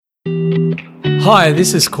Hi,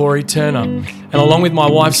 this is Corey Turner, and along with my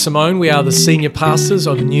wife Simone, we are the senior pastors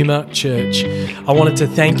of Numa Church. I wanted to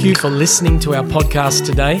thank you for listening to our podcast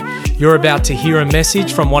today. You're about to hear a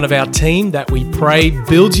message from one of our team that we pray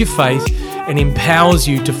builds your faith and empowers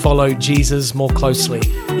you to follow Jesus more closely.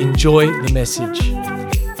 Enjoy the message.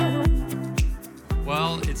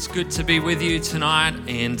 Well, it's good to be with you tonight,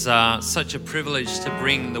 and such a privilege to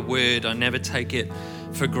bring the word. I never take it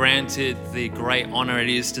for granted, the great honor it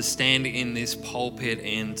is to stand in this pulpit,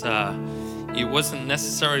 and it wasn't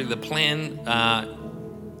necessarily the plan,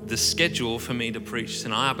 the schedule for me to preach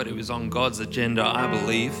tonight, but it was on God's agenda, I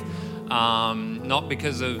believe. Not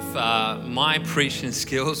because of my preaching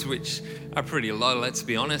skills, which are pretty low, let's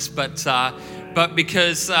be honest, but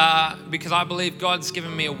because I believe God's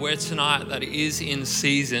given me a word tonight that is in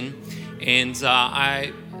season, and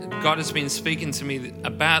God has been speaking to me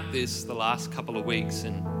about this the last couple of weeks.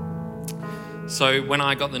 And so when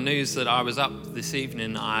I got the news that I was up this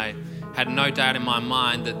evening, I had no doubt in my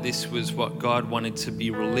mind that this was what God wanted to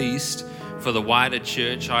be released for the wider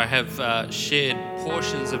church. I have shared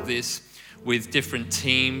portions of this with different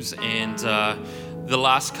teams and the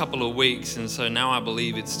last couple of weeks, and so now I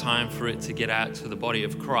believe it's time for it to get out to the body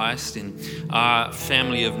of Christ and our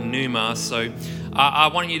family of Numa. So I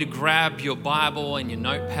want you to grab your Bible and your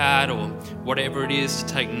notepad or whatever it is to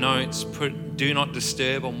take notes. Put do not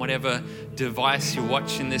disturb on whatever device you're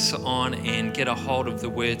watching this on and get a hold of the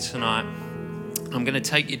word tonight. I'm going to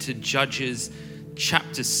take you to Judges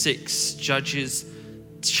chapter 6. Judges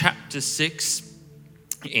chapter 6,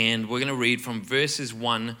 and we're going to read from verses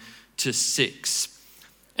 1 to 6.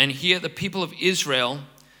 And here the people of Israel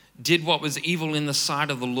did what was evil in the sight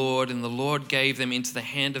of the Lord, and the Lord gave them into the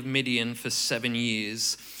hand of Midian for 7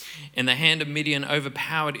 years. And the hand of Midian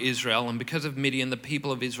overpowered Israel, and because of Midian, the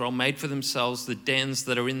people of Israel made for themselves the dens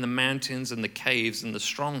that are in the mountains and the caves and the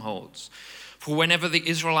strongholds. For whenever the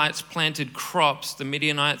Israelites planted crops, the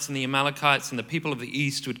Midianites and the Amalekites and the people of the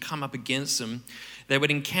east would come up against them. They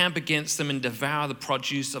would encamp against them and devour the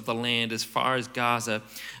produce of the land as far as Gaza,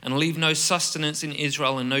 and leave no sustenance in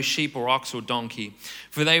Israel and no sheep or ox or donkey.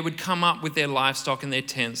 For they would come up with their livestock and their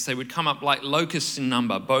tents. They would come up like locusts in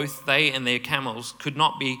number. Both they and their camels could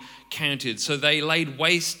not be counted. So they laid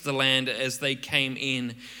waste the land as they came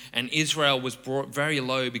in, and Israel was brought very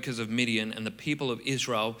low because of Midian, and the people of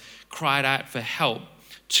Israel cried out for help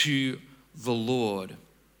to the Lord.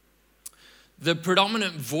 The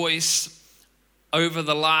predominant voice over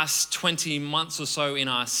the last 20 months or so in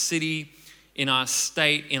our city, in our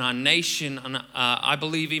state, in our nation, and I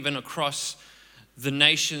believe even across the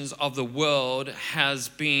nations of the world, has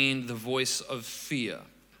been the voice of fear.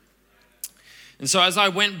 And so as I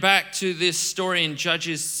went back to this story in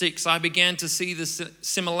Judges 6, I began to see the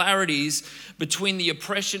similarities between the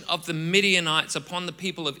oppression of the Midianites upon the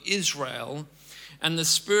people of Israel and the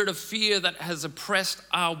spirit of fear that has oppressed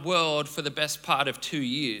our world for the best part of 2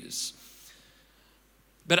 years.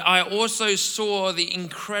 But I also saw the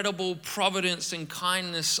incredible providence and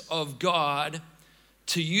kindness of God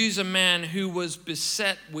to use a man who was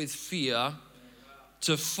beset with fear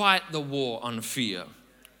to fight the war on fear.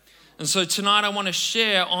 And so tonight I want to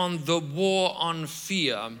share on the war on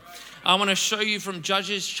fear. I want to show you from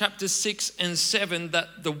Judges chapter 6 and 7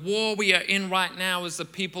 that the war we are in right now as the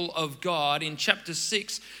people of God. In chapter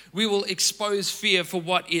 6, we will expose fear for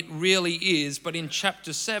what it really is. But in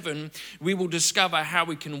chapter 7, we will discover how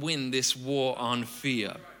we can win this war on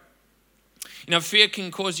fear. You know, fear can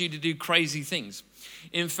cause you to do crazy things.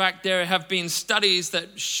 In fact, there have been studies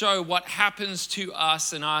that show what happens to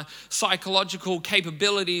us and our psychological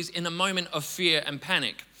capabilities in a moment of fear and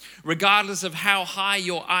panic. Regardless of how high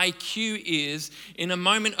your IQ is, in a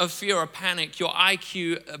moment of fear or panic, your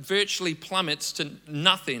IQ virtually plummets to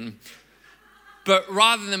nothing. But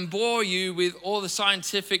rather than bore you with all the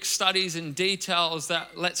scientific studies and details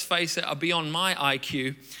that, let's face it, are beyond my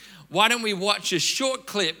IQ, why don't we watch a short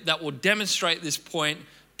clip that will demonstrate this point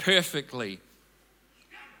perfectly?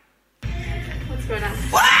 What's going on?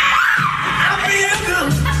 What's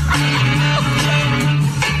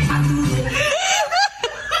going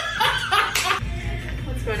on?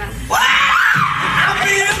 What's going on?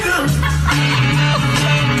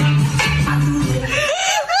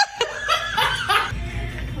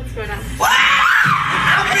 What's going on?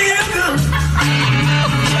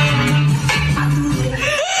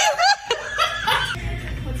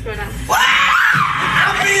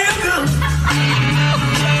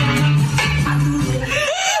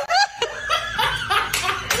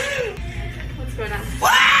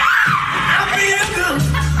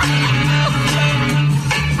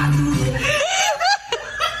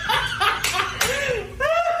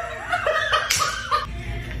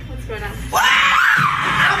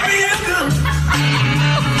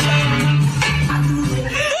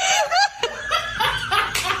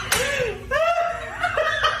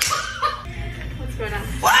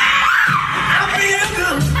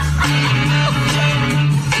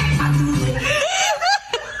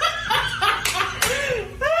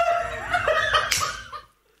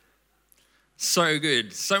 So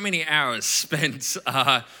good. So many hours spent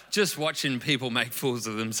just watching people make fools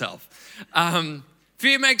of themselves.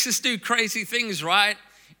 Fear makes us do crazy things, right?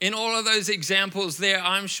 In all of those examples there,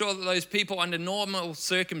 I'm sure that those people under normal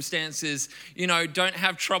circumstances, don't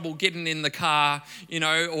have trouble getting in the car,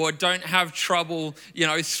 or don't have trouble,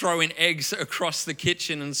 throwing eggs across the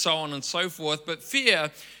kitchen and so on and so forth. But fear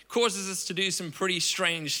causes us to do some pretty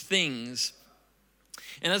strange things.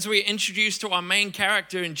 And as we're introduced to our main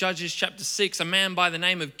character in Judges chapter 6, a man by the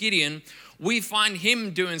name of Gideon, we find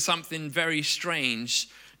him doing something very strange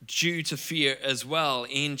due to fear as well.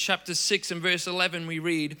 In chapter 6 and verse 11 we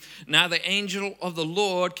read, "Now the angel of the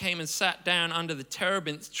Lord came and sat down under the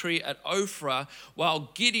terebinth tree at Ophrah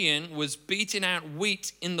while Gideon was beating out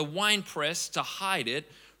wheat in the winepress to hide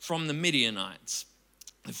it from the Midianites."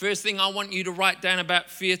 The first thing I want you to write down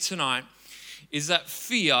about fear tonight is that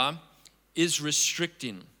fear is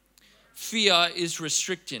restricting. Fear is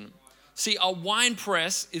restricting. See, a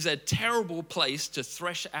winepress is a terrible place to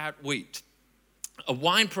thresh out wheat. A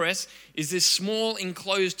winepress is this small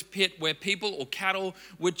enclosed pit where people or cattle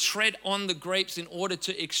would tread on the grapes in order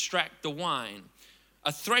to extract the wine.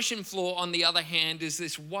 A threshing floor, on the other hand, is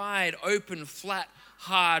this wide, open, flat,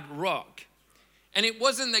 hard rock. And it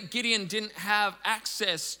wasn't that Gideon didn't have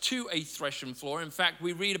access to a threshing floor. In fact,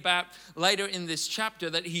 we read about later in this chapter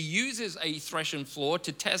that he uses a threshing floor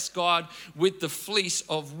to test God with the fleece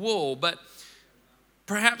of wool. But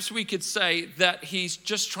perhaps we could say that he's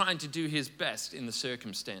just trying to do his best in the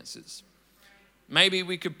circumstances. Maybe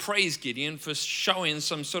we could praise Gideon for showing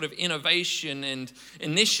some sort of innovation and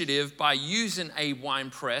initiative by using a wine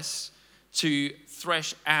press to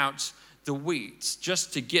thresh out the wheat,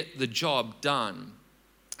 just to get the job done.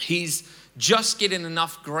 He's just getting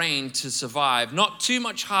enough grain to survive. Not too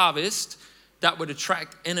much harvest that would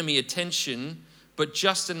attract enemy attention, but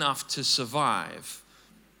just enough to survive.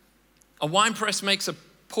 A wine press makes a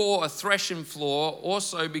threshing floor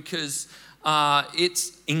also because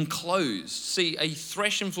it's enclosed. See, a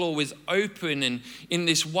threshing floor was open and in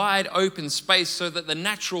this wide open space so that the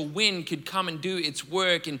natural wind could come and do its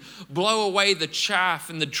work and blow away the chaff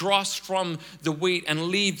and the dross from the wheat and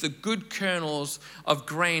leave the good kernels of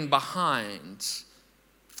grain behind.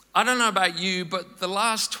 I don't know about you, but the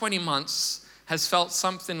last 20 months has felt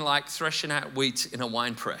something like threshing out wheat in a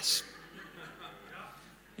wine press.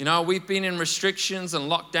 We've been in restrictions and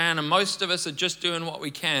lockdown, and most of us are just doing what we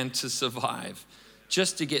can to survive,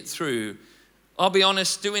 just to get through. I'll be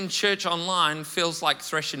honest, doing church online feels like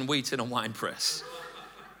threshing wheat in a wine press.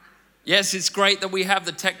 Yes, it's great that we have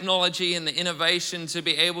the technology and the innovation to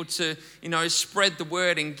be able to, spread the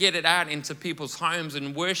word and get it out into people's homes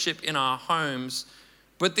and worship in our homes.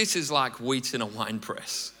 But this is like wheat in a wine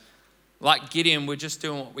press. Like Gideon, we're just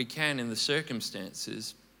doing what we can in the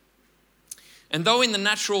circumstances. And though in the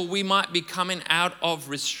natural we might be coming out of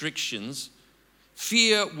restrictions,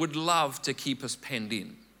 fear would love to keep us penned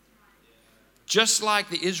in. Just like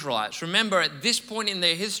the Israelites. Remember, at this point in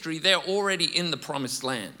their history, they're already in the promised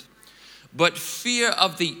land. But fear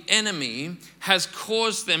of the enemy has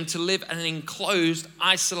caused them to live an enclosed,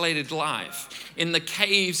 isolated life in the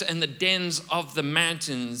caves and the dens of the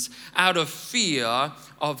mountains out of fear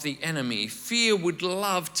of the enemy. Fear would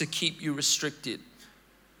love to keep you restricted.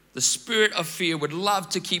 The spirit of fear would love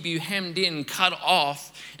to keep you hemmed in, cut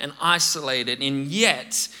off, and isolated. And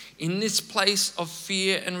yet, in this place of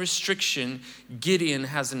fear and restriction, Gideon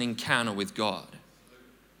has an encounter with God.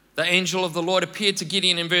 The angel of the Lord appeared to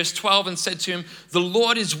Gideon in verse 12 and said to him, "The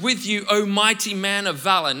Lord is with you, O mighty man of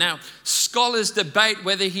valor." Now, scholars debate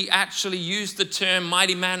whether he actually used the term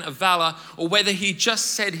mighty man of valor or whether he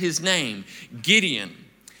just said his name, Gideon.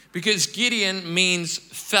 Because Gideon means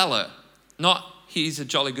fella, not he's a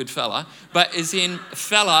jolly good fella, but is in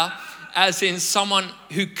fella as in someone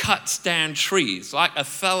who cuts down trees, like a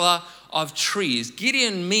fella of trees.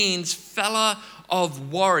 Gideon means fella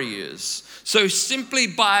of warriors. So simply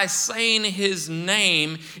by saying his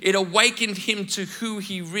name, it awakened him to who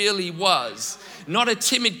he really was. Not a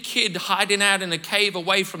timid kid hiding out in a cave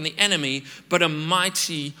away from the enemy, but a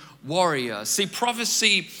mighty warrior. See,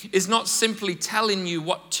 prophecy is not simply telling you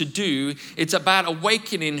what to do, it's about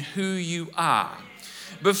awakening who you are.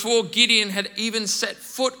 Before Gideon had even set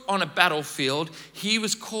foot on a battlefield, he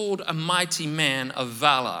was called a mighty man of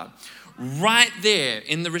valor. Right there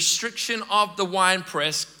in the restriction of the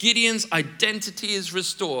winepress, Gideon's identity is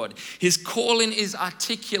restored. His calling is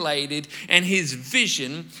articulated and his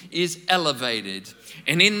vision is elevated.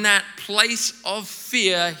 And in that place of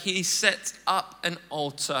fear, he sets up an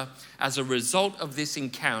altar as a result of this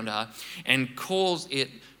encounter and calls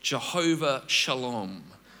it Jehovah Shalom.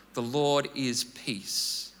 The Lord is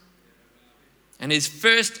peace. And his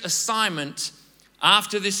first assignment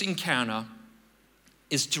after this encounter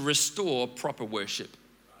is to restore proper worship.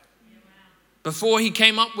 Before he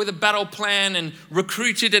came up with a battle plan and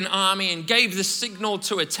recruited an army and gave the signal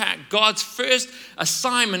to attack, God's first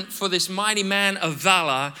assignment for this mighty man of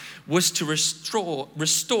valor was to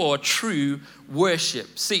restore true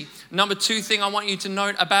worship. See, number 2 thing I want you to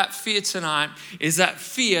note about fear tonight is that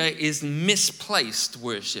fear is misplaced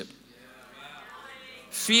worship.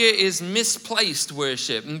 Fear is misplaced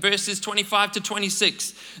worship. In verses 25 to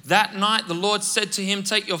 26, that night the Lord said to him,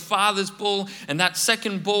 take your father's bull and that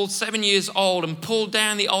second bull 7 years old and pull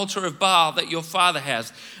down the altar of Baal that your father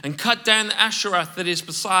has and cut down the Asherah that is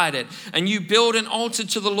beside it. And you build an altar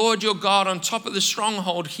to the Lord your God on top of the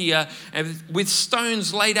stronghold here and with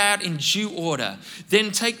stones laid out in due order.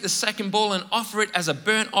 Then take the second bull and offer it as a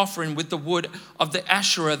burnt offering with the wood of the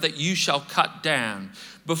Asherah that you shall cut down.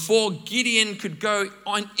 Before Gideon could go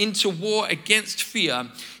into war against fear,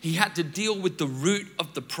 he had to deal with the root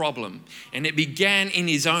of the problem, and it began in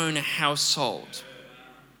his own household.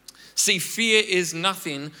 See, fear is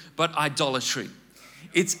nothing but idolatry.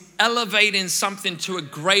 It's elevating something to a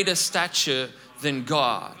greater stature than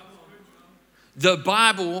God. The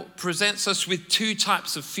Bible presents us with 2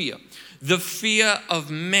 types of fear: the fear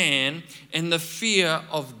of man and the fear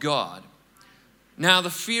of God. Now,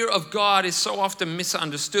 the fear of God is so often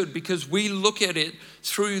misunderstood because we look at it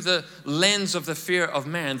through the lens of the fear of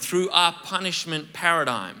man, through our punishment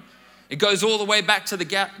paradigm. It goes all the way back to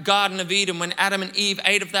the Garden of Eden when Adam and Eve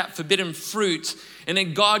ate of that forbidden fruit. And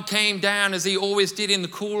then God came down as he always did in the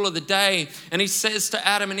cool of the day. And he says to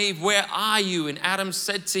Adam and Eve, where are you? And Adam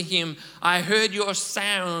said to him, I heard your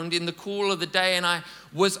sound in the cool of the day and I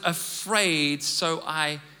was afraid, so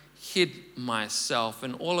I hid myself.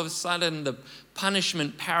 And all of a sudden the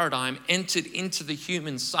punishment paradigm entered into the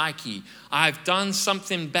human psyche. I've done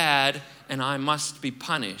something bad and I must be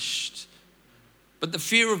punished. But the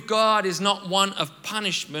fear of God is not one of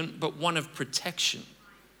punishment, but one of protection.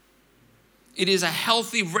 It is a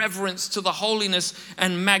healthy reverence to the holiness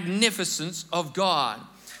and magnificence of God.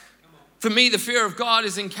 For me, the fear of God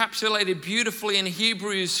is encapsulated beautifully in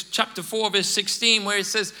Hebrews chapter 4, verse 16, where it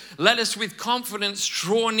says, let us with confidence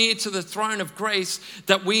draw near to the throne of grace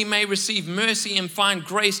that we may receive mercy and find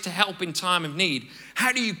grace to help in time of need.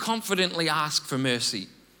 How do you confidently ask for mercy?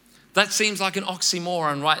 That seems like an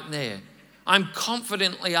oxymoron right there. I'm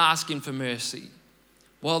confidently asking for mercy.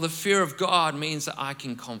 Well, the fear of God means that I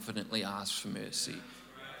can confidently ask for mercy.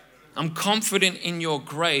 I'm confident in your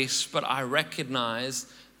grace, but I recognize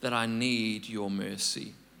that I need your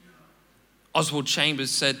mercy. Oswald Chambers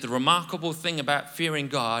said, the remarkable thing about fearing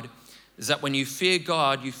God is that when you fear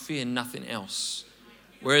God, you fear nothing else.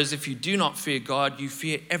 Whereas if you do not fear God, you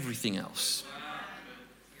fear everything else.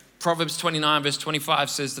 Proverbs 29 verse 25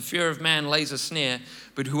 says, the fear of man lays a snare,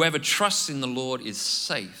 but whoever trusts in the Lord is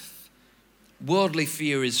safe. Worldly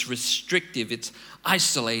fear is restrictive, it's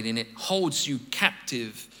isolating, it holds you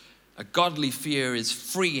captive. A godly fear is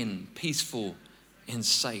free and peaceful and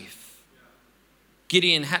safe.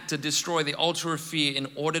 Gideon had to destroy the altar of fear in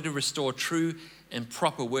order to restore true and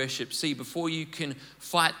proper worship. See, before you can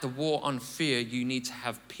fight the war on fear, you need to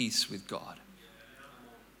have peace with God.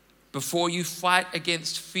 Before you fight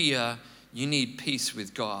against fear, you need peace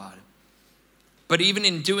with God. But even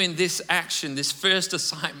in doing this action, this first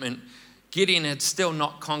assignment, Gideon had still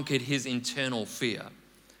not conquered his internal fear.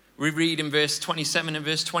 We read in verse 27 and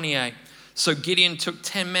verse 28, so Gideon took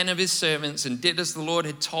 10 men of his servants and did as the Lord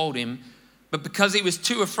had told him. But because he was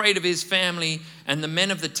too afraid of his family and the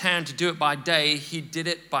men of the town to do it by day, he did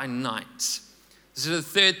it by night. This is the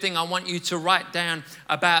third thing I want you to write down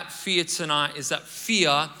about fear tonight, is that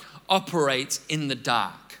fear operates in the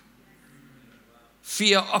dark.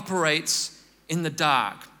 Fear operates in the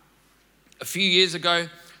dark. A few years ago,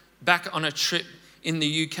 back on a trip in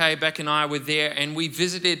the UK, Beck and I were there and we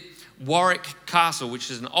visited Warwick Castle, which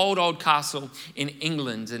is an old castle in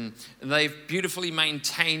England, and they've beautifully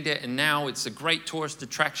maintained it, and now it's a great tourist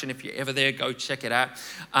attraction. If you're ever there, go check it out.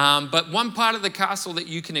 But one part of the castle that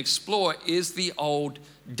you can explore is the old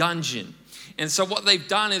dungeon. And so what they've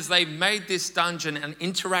done is they've made this dungeon an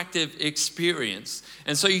interactive experience.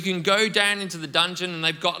 And so you can go down into the dungeon and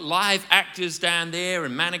they've got live actors down there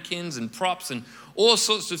and mannequins and props and all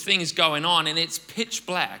sorts of things going on, and it's pitch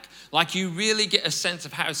black. Like, you really get a sense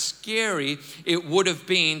of how scary it would have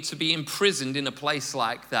been to be imprisoned in a place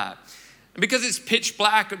like that. And because it's pitch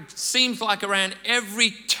black, it seems like around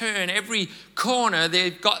every turn, every corner,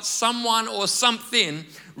 they've got someone or something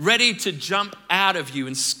ready to jump out of you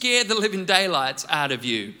and scare the living daylights out of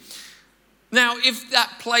you. Now, if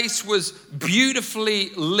that place was beautifully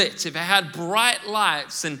lit, if it had bright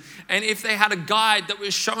lights, and if they had a guide that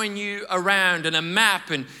was showing you around and a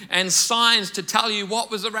map and signs to tell you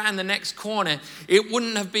what was around the next corner, it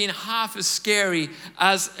wouldn't have been half as scary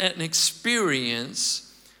as an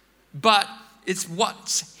experience. But it's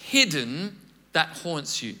what's hidden that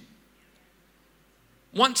haunts you.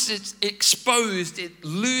 Once it's exposed, it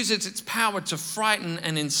loses its power to frighten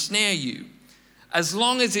and ensnare you. As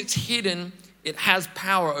long as it's hidden, it has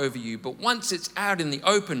power over you. But once it's out in the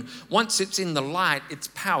open, once it's in the light, its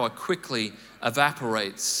power quickly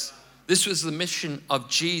evaporates. This was the mission of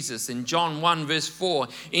Jesus. In John 1 verse 4,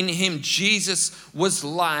 in him Jesus was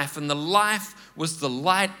life, and the life was the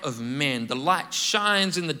light of men. The light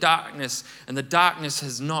shines in the darkness, and the darkness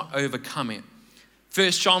has not overcome it.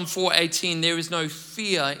 1 John 4:18, there is no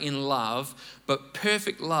fear in love, but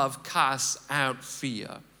perfect love casts out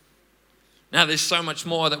fear. Now, there's so much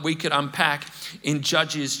more that we could unpack in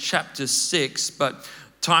Judges chapter 6, but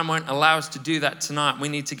time won't allow us to do that tonight. We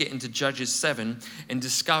need to get into Judges 7 and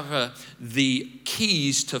discover the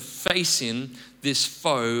keys to facing this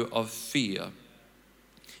foe of fear.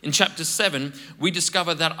 In chapter 7, we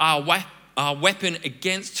discover that our weapon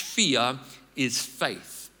against fear is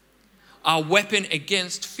faith. Our weapon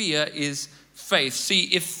against fear is faith.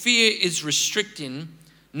 See, if fear is restricting,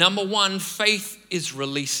 number one, faith is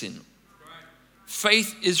releasing.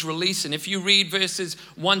 Faith is releasing. If you read verses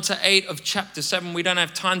 1 to 8 of chapter 7, we don't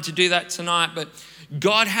have time to do that tonight, but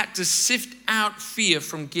God had to sift out fear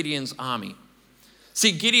from Gideon's army.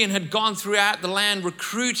 See, Gideon had gone throughout the land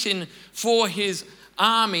recruiting for his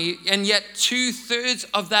army, and yet 2/3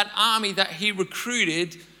 of that army that he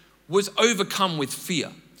recruited was overcome with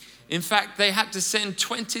fear. In fact, they had to send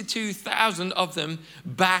 22,000 of them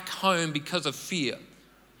back home because of fear.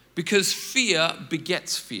 Because fear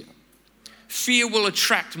begets fear. Fear will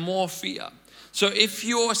attract more fear. So if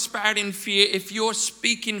you're spouting fear, if you're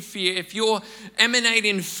speaking fear, if you're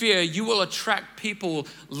emanating fear, you will attract people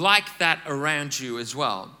like that around you as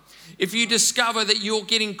well. If you discover that you're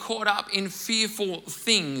getting caught up in fearful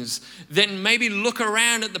things, then maybe look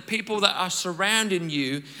around at the people that are surrounding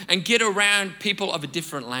you and get around people of a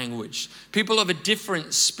different language, people of a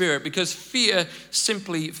different spirit, because fear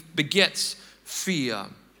simply begets fear.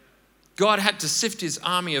 God had to sift his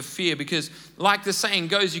army of fear because, like the saying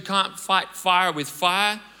goes, you can't fight fire with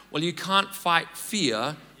fire. Well, you can't fight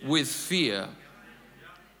fear with fear.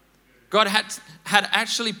 God had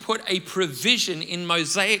actually put a provision in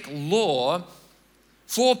Mosaic law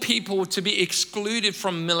for people to be excluded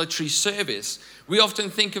from military service. We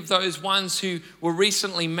often think of those ones who were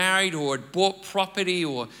recently married or had bought property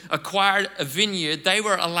or acquired a vineyard. They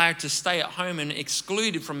were allowed to stay at home and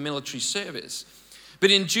excluded from military service.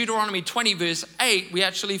 But in Deuteronomy 20 verse 8, we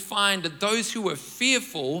actually find that those who were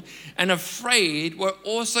fearful and afraid were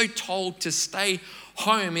also told to stay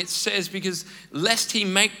home. It says, because lest he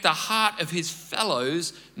make the heart of his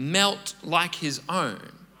fellows melt like his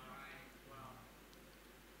own.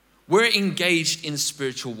 We're engaged in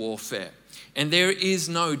spiritual warfare, and there is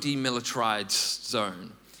no demilitarized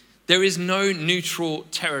zone. There is no neutral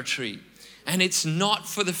territory, and it's not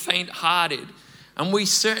for the faint-hearted. And we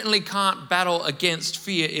certainly can't battle against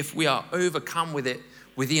fear if we are overcome with it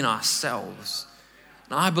within ourselves.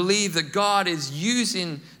 And I believe that God is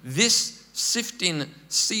using this sifting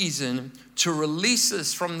season to release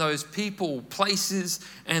us from those people, places,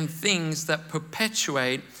 and things that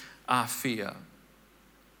perpetuate our fear.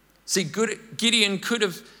 See, Gideon could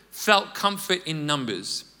have felt comfort in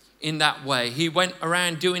numbers in that way. He went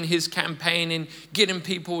around doing his campaign and getting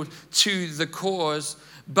people to the cause.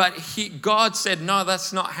 But God said, no,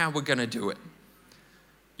 that's not how we're going to do it.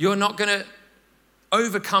 You're not going to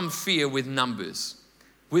overcome fear with numbers,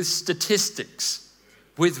 with statistics,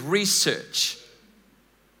 with research,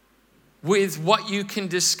 with what you can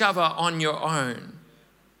discover on your own.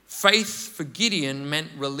 Faith for Gideon meant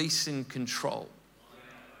releasing control.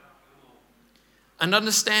 And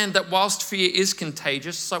understand that whilst fear is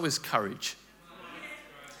contagious, so is courage.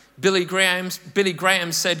 Billy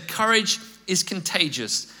Graham said, courage is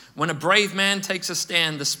contagious. When a brave man takes a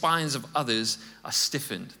stand, the spines of others are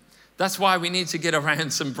stiffened. That's why we need to get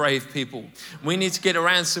around some brave people. We need to get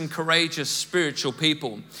around some courageous spiritual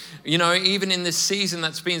people. You know, even in this season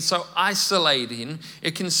that's been so isolating,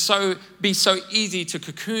 it can be so easy to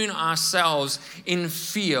cocoon ourselves in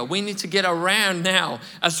fear. We need to get around now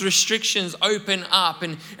as restrictions open up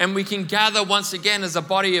and we can gather once again as a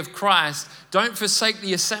body of Christ. Don't forsake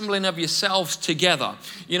the assembling of yourselves together.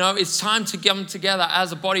 You know, it's time to come together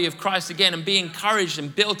as a body of Christ again and be encouraged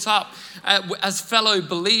and built up as fellow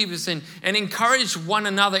believers and encourage one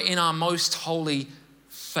another in our most holy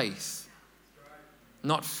faith.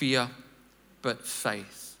 not fear, but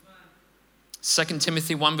faith. 2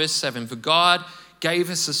 Timothy 1 verse 7, for God gave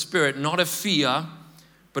us a spirit not of fear,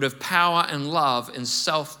 but of power and love and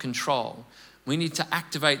self-control. We need to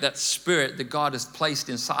activate that spirit that God has placed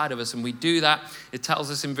inside of us. And we do that, it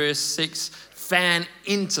tells us in verse 6, fan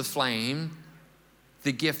into flame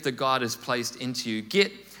the gift that God has placed into you.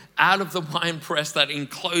 Get out of the winepress, that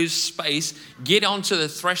enclosed space, get onto the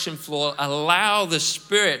threshing floor, allow the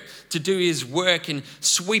Spirit to do his work and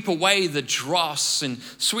sweep away the dross and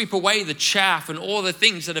sweep away the chaff and all the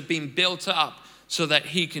things that have been built up so that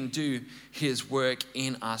he can do his work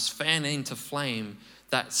in us. Fan into flame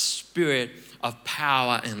that spirit of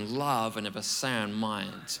power and love and of a sound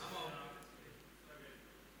mind.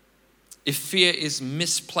 If fear is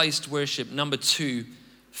misplaced worship, number 2,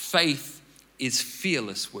 faith is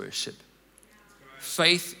fearless worship.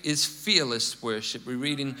 Faith is fearless worship. We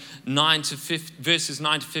read in verses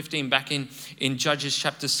 9 to 15 back in Judges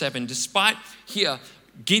chapter 7. Despite here,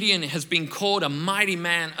 Gideon has been called a mighty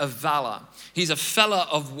man of valor. He's a fella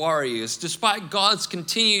of warriors. Despite God's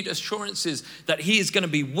continued assurances that he is going to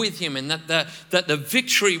be with him and that the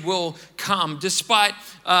victory will come, despite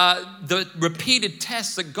the repeated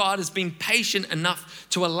tests that God has been patient enough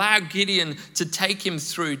to allow Gideon to take him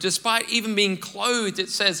through, despite even being clothed, it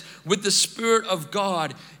says, with the Spirit of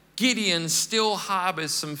God, Gideon still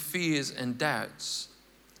harbors some fears and doubts.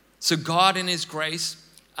 So God in his grace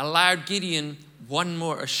allowed Gideon one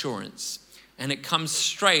more assurance, and it comes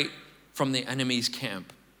straight from the enemy's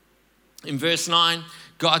camp. In verse 9,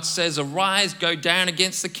 God says, arise, go down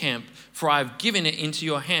against the camp, for I have given it into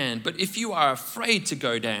your hand. But if you are afraid to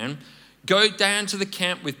go down to the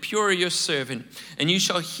camp with Purah your servant, and you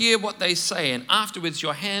shall hear what they say, and afterwards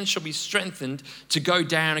your hand shall be strengthened to go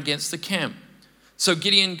down against the camp. So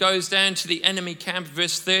Gideon goes down to the enemy camp.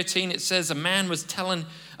 Verse 13, it says, a man was telling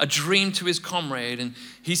a dream to his comrade, and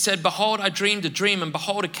he said, behold, I dreamed a dream, and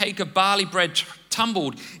behold, a cake of barley bread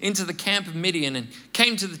tumbled into the camp of Midian and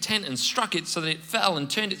came to the tent and struck it so that it fell and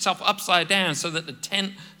turned itself upside down so that the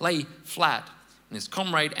tent lay flat. And his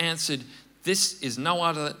comrade answered, this is no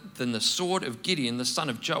other than the sword of Gideon, the son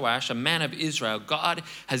of Joash, a man of Israel. God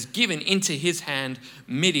has given into his hand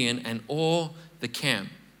Midian and all the camp.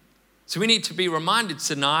 So we need to be reminded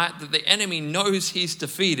tonight that the enemy knows he's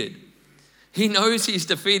defeated. He knows he's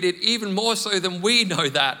defeated even more so than we know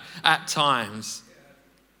that at times.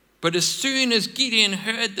 But as soon as Gideon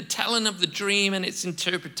heard the telling of the dream and its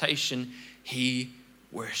interpretation, he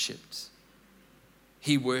worshipped.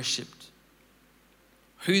 He worshipped.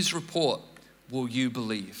 Whose report will you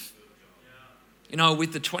believe? You know,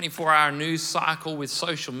 with the 24-hour news cycle, with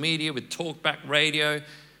social media, with talkback radio,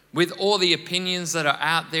 with all the opinions that are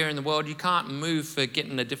out there in the world, you can't move for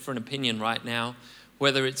getting a different opinion right now.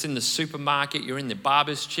 Whether it's in the supermarket, you're in the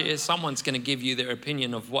barber's chair, someone's going to give you their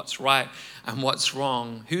opinion of what's right and what's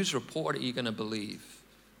wrong. Whose report are you going to believe?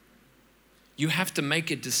 You have to make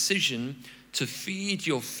a decision to feed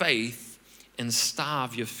your faith and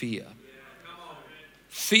starve your fear.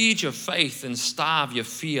 Feed your faith and starve your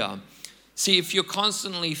fear. See, if you're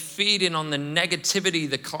constantly feeding on the negativity,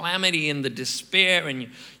 the calamity, and the despair, and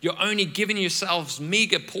you're only giving yourselves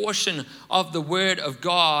meager portion of the word of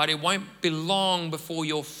God, it won't be long before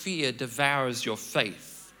your fear devours your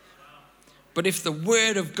faith. But if the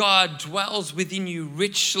word of God dwells within you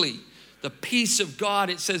richly, the peace of God,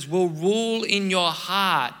 it says, will rule in your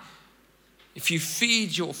heart. If you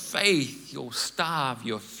feed your faith, you'll starve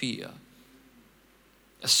your fear.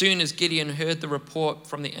 As soon as Gideon heard the report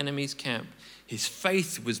from the enemy's camp, his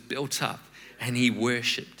faith was built up and he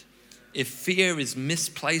worshipped. If fear is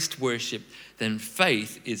misplaced worship, then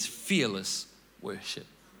faith is fearless worship.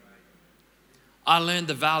 I learned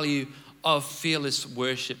the value of fearless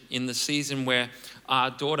worship in the season where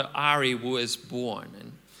our daughter Ari was born.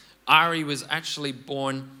 And Ari was actually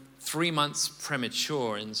born 3 months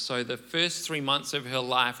premature. And so the first 3 months of her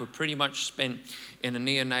life were pretty much spent in a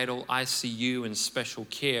neonatal ICU and special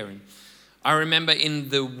care. And I remember in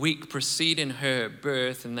the week preceding her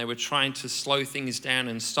birth, and they were trying to slow things down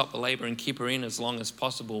and stop the labor and keep her in as long as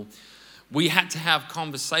possible, we had to have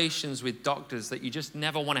conversations with doctors that you just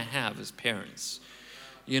never want to have as parents.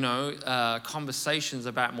 You know, conversations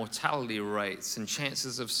about mortality rates and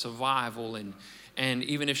chances of survival, and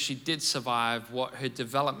even if she did survive, what her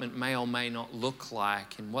development may or may not look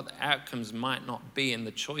like, and what the outcomes might not be, and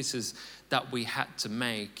the choices that we had to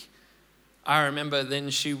make. I remember then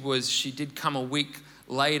she did come a week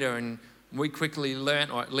later, and we quickly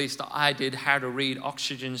learned, or at least I did, how to read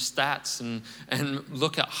oxygen stats and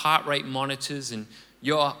look at heart rate monitors. And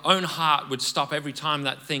Your own heart would stop every time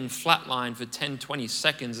that thing flatlined for 10, 20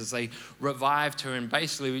 seconds as they revived her. And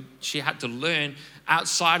basically she had to learn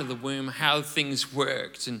outside of the womb how things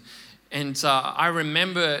worked. And I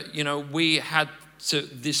remember, we had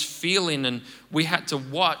this feeling, and we had to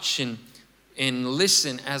watch and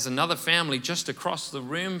listen as another family just across the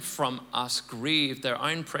room from us grieved their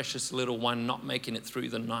own precious little one not making it through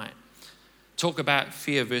the night. Talk about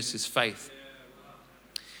fear versus faith.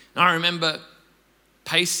 And I remember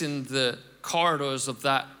pacing the corridors of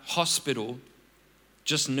that hospital,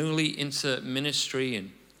 just newly into ministry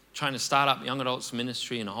and trying to start up young adults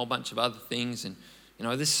ministry and a whole bunch of other things. And,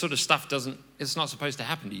 this sort of stuff it's not supposed to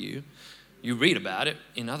happen to you. You read about it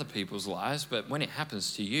in other people's lives, but when it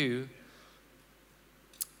happens to you.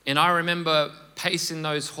 And I remember pacing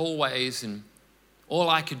those hallways, and all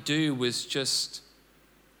I could do was just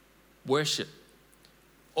worship.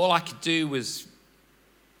 All I could do was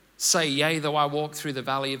say, yea, though I walk through the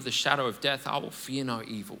valley of the shadow of death, I will fear no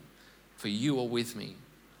evil, for you are with me.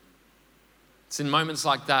 It's in moments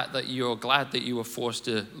like that you're glad that you were forced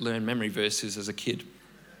to learn memory verses as a kid.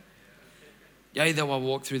 Yea, though I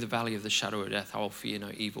walk through the valley of the shadow of death, I will fear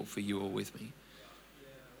no evil, for you are with me.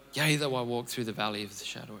 Yea, though I walk through the valley of the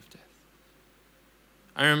shadow of death.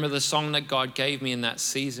 I remember the song that God gave me in that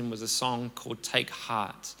season was a song called Take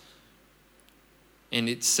Heart. And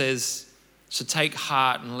it says, so take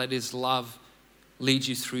heart and let his love lead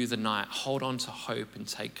you through the night. Hold on to hope and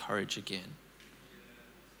take courage again.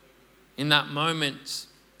 In that moment,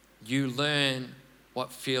 you learn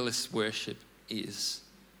what fearless worship is.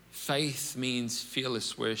 Faith means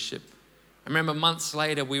fearless worship. I remember months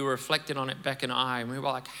later, we were reflecting on it, Beck and I, and we were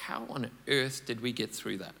like, how on earth did we get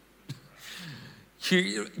through that?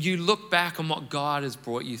 You look back on what God has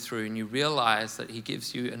brought you through, and you realize that he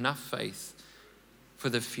gives you enough faith for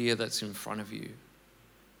the fear that's in front of you.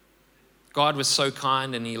 God was so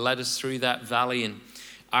kind, and he led us through that valley, and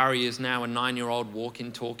Ari is now a 9-year-old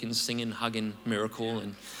walking, talking, singing, hugging miracle,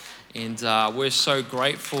 and we're so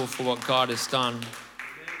grateful for what God has done.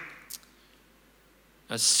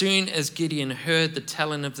 As soon as Gideon heard the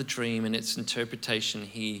telling of the dream and its interpretation,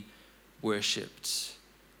 he worshipped.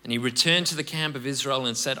 And he returned to the camp of Israel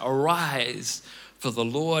and said, arise, for the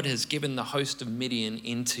Lord has given the host of Midian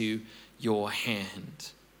into your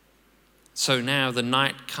hand. So now the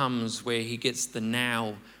night comes where he gets the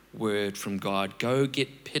now word from God. Go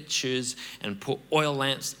get pitchers and put oil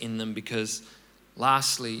lamps in them, because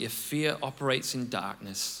lastly, if fear operates in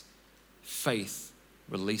darkness, faith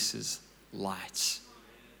releases light.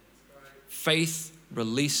 Faith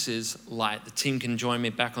releases light. The team can join me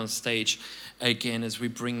back on stage again as we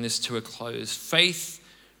bring this to a close. Faith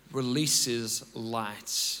releases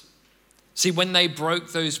light. See, when they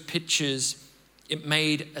broke those pitchers, it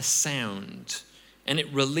made a sound and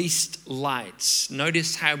it released light.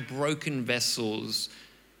 Notice how broken vessels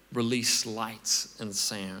release light and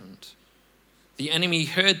sound. The enemy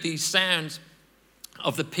heard these sounds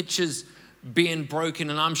of the pitchers being broken,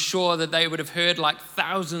 and I'm sure that they would have heard like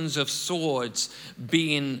thousands of swords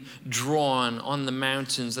being drawn on the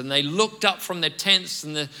mountains. And they looked up from their tents,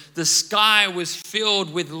 and the sky was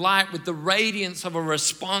filled with light, with the radiance of a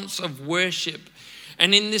response of worship.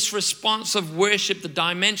 And in this response of worship, the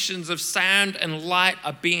dimensions of sound and light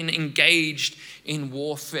are being engaged in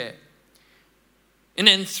warfare. And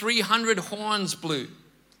then 300 horns blew.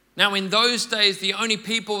 Now, in those days, the only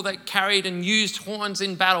people that carried and used horns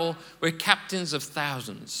in battle were captains of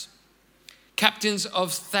thousands. Captains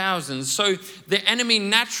of thousands. So the enemy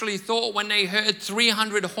naturally thought when they heard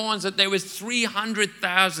 300 horns that there was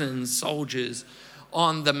 300,000 soldiers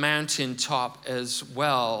on the mountaintop as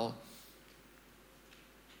well.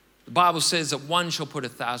 The Bible says that 1 shall put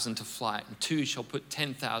 1,000 to flight, and 2 shall put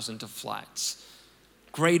 10,000 to flight.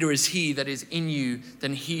 Greater is he that is in you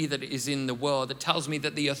than he that is in the world. That tells me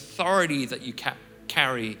that the authority that you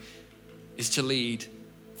carry is to lead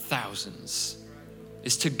thousands,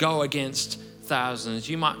 is to go against thousands.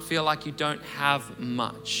 You might feel like you don't have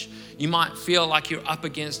much. You might feel like you're up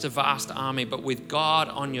against a vast army, but with God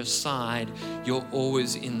on your side, you're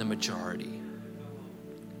always in the majority.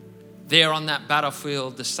 There on that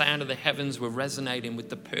battlefield, the sound of the heavens were resonating with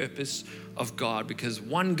the purpose of God, because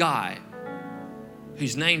one guy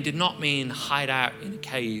whose name did not mean hide out in a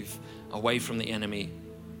cave away from the enemy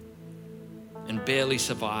and barely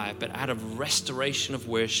survive, but out of restoration of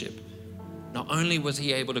worship, not only was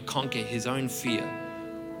he able to conquer his own fear,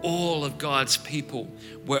 all of God's people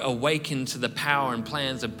were awakened to the power and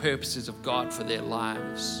plans and purposes of God for their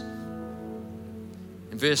lives.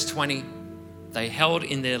 In verse 20, they held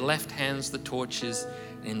in their left hands the torches,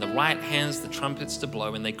 and in the right hands the trumpets to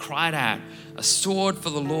blow, and they cried out, a sword for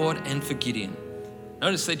the Lord and for Gideon.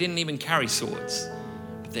 Notice they didn't even carry swords,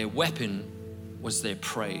 but their weapon was their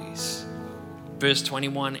praise. Verse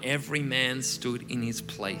 21, every man stood in his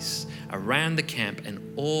place around the camp,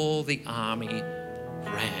 and all the army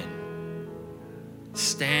ran.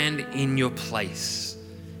 Stand in your place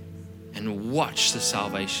and watch the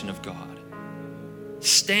salvation of God.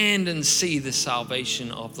 Stand and see the salvation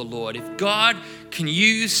of the Lord. If God can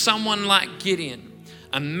use someone like Gideon,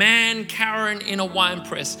 a man carrying in a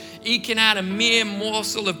winepress, eking out a mere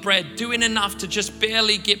morsel of bread, doing enough to just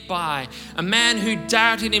barely get by. A man who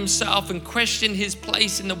doubted himself and questioned his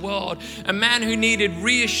place in the world. A man who needed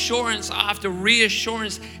reassurance after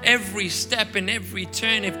reassurance every step and every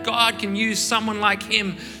turn. If God can use someone like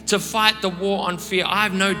him to fight the war on fear, I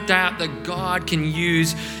have no doubt that God can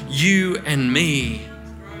use you and me.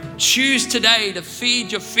 Choose today to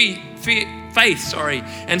feed your faith,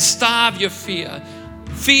 and starve your fear.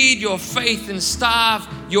 Feed your faith and starve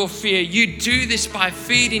your fear. You do this by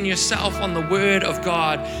feeding yourself on the Word of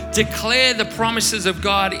God. Declare the promises of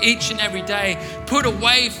God each and every day. Put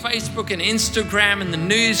away Facebook and Instagram and the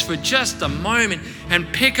news for just a moment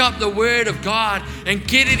and pick up the Word of God and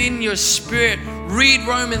get it in your spirit. Read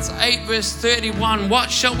Romans 8 verse 31.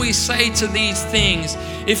 What shall we say to these things?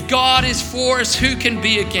 If God is for us, who can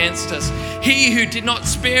be against us? He who did not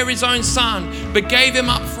spare his own son, but gave him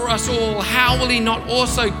up for us all, how will he not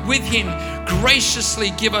also with him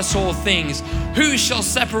graciously give us all things? Who shall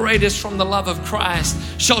separate us from the love of Christ?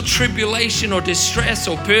 Shall tribulation or distress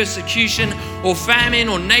or persecution or famine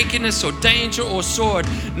or nakedness or danger or sword?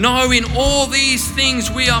 No, in all these things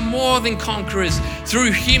we are more than conquerors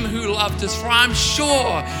through him who loved us. For I'm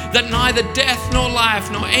sure that neither death nor life,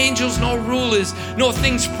 nor angels nor rulers, nor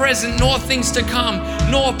things present nor things to come,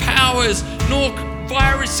 nor powers, nor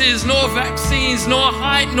viruses, nor vaccines, nor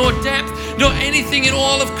height, nor depth, nor anything in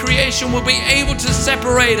all of creation will be able to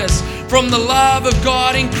separate us from the love of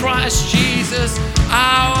God in Christ Jesus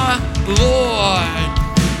our Lord.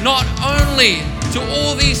 Not only do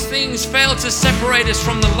all these things fail to separate us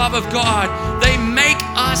from the love of God, they make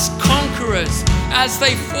us conquerors as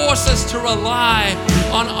they force us to rely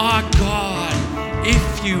on our God.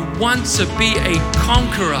 If you want to be a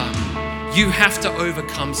conqueror, you have to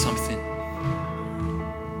overcome something.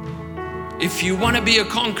 If you want to be a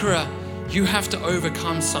conqueror, you have to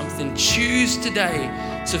overcome something. Choose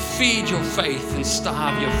today to feed your faith and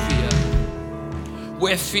starve your fear.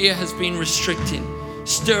 Where fear has been restricted,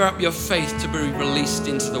 stir up your faith to be released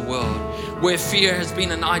into the world. Where fear has been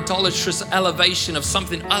an idolatrous elevation of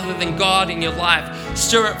something other than God in your life,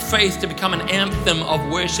 stir up faith to become an anthem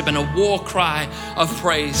of worship and a war cry of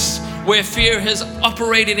praise. Where fear has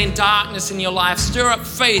operated in darkness in your life, stir up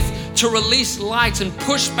faith to release light and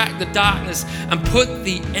push back the darkness and put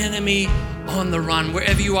the enemy on the run.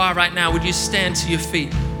 Wherever you are right now, would you stand to your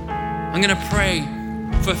feet? I'm going to pray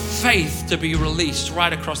for faith to be released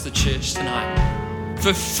right across the church tonight.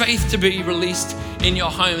 For faith to be released in your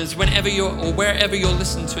homes, wherever you're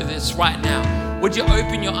listening to this right now. Would you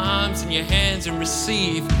open your arms and your hands and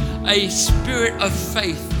receive a spirit of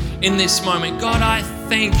faith in this moment? God, I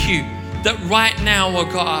thank you that right now, oh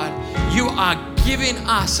God, you are giving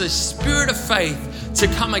us a spirit of faith to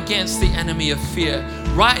come against the enemy of fear.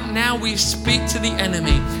 Right now we speak to the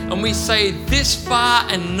enemy and we say, this far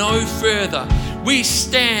and no further. We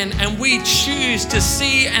stand and we choose to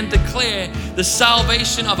see and declare the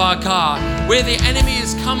salvation of our God. Where the enemy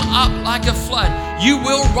has come up like a flood, you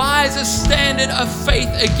will rise a standard of faith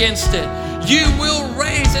against it. You will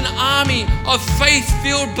raise an army of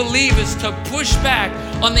faith-filled believers to push back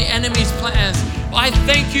on the enemy's plans. I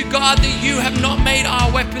thank you, God, that you have not made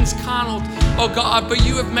our weapons carnal, oh God, but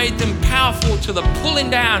you have made them powerful to the pulling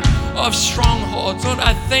down of strongholds. Lord,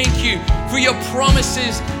 I thank you for your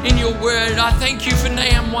promises in your word. I thank you for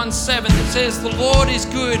Nahum 1:7 that says, the Lord is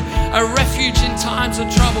good, a refuge in times of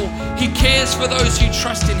trouble. He cares for those who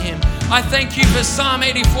trust in him. I thank you for Psalm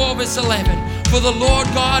 84 verse 11. For the Lord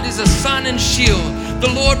God is a sun and shield.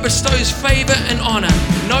 The Lord bestows favor and honor.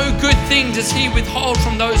 No good thing does he withhold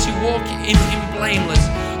from those who walk in him blameless.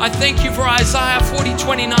 I thank you for Isaiah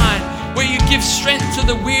 40:29, where you give strength to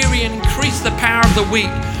the weary and increase the power of the weak.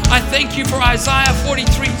 I thank you for Isaiah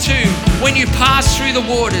 43:2, when you pass through the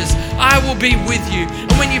waters, I will be with you.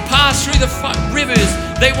 And when you pass through the rivers,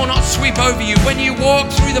 they will not sweep over you. When you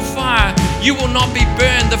walk through the fire, you will not be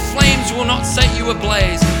burned. The flames will not set you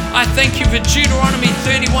ablaze. I thank you for Deuteronomy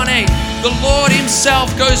 31:8. The Lord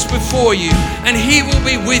himself goes before you, and he will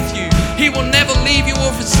be with you. He will never leave you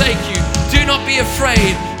or forsake you. Do not be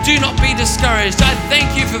afraid. Do not be discouraged. I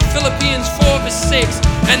thank you for Philippians 4 verse 6.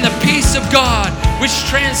 And the peace of God, which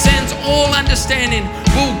transcends all understanding,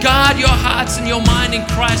 will guard your hearts and your mind in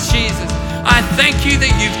Christ Jesus. I thank you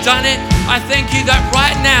that you've done it. I thank you that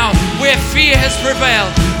right now, where fear has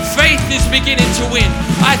prevailed, faith is beginning to win.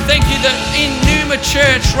 I thank you that in Numa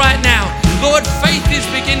Church right now, Lord, faith is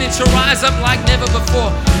beginning to rise up like never before.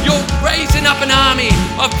 You're raising up an army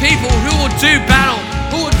of people who will do battle,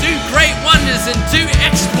 who will do great wonders and do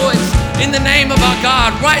exploits in the name of our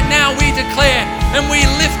God. Right now we declare and we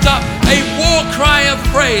lift up a war cry of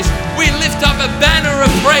praise. We lift up a banner of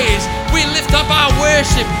praise. We lift up our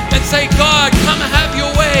worship and say, God, come have your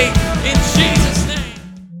way in Jesus' name.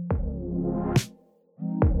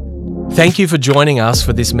 Thank you for joining us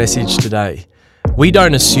for this message today. We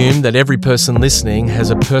don't assume that every person listening has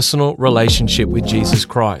a personal relationship with Jesus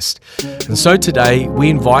Christ. And so today, we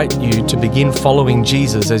invite you to begin following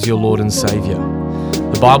Jesus as your Lord and Saviour.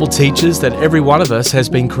 The Bible teaches that every one of us has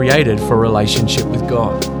been created for a relationship with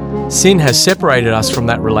God. Sin has separated us from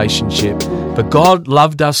that relationship, but God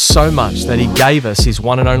loved us so much that He gave us His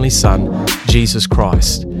one and only Son, Jesus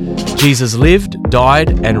Christ. Jesus lived,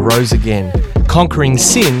 died, and rose again, conquering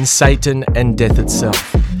sin, Satan, and death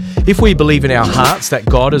itself. If we believe in our hearts that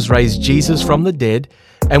God has raised Jesus from the dead,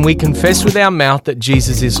 and we confess with our mouth that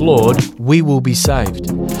Jesus is Lord, we will be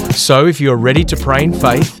saved. So if you are ready to pray in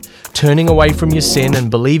faith, turning away from your sin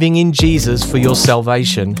and believing in Jesus for your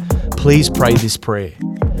salvation, please pray this prayer.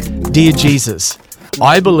 Dear Jesus,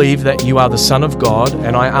 I believe that you are the Son of God,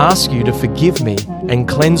 and I ask you to forgive me and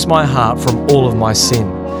cleanse my heart from all of my sin.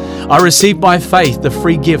 I receive by faith the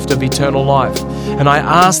free gift of eternal life, and I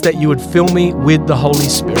ask that you would fill me with the Holy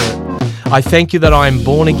Spirit. I thank you that I am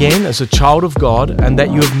born again as a child of God and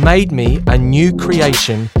that you have made me a new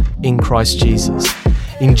creation in Christ Jesus.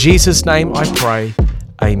 In Jesus' name I pray,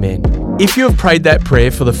 amen. If you have prayed that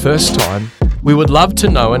prayer for the first time, we would love to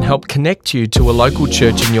know and help connect you to a local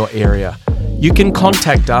church in your area. You can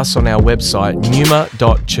contact us on our website,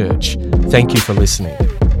 numa.church. Thank you for listening.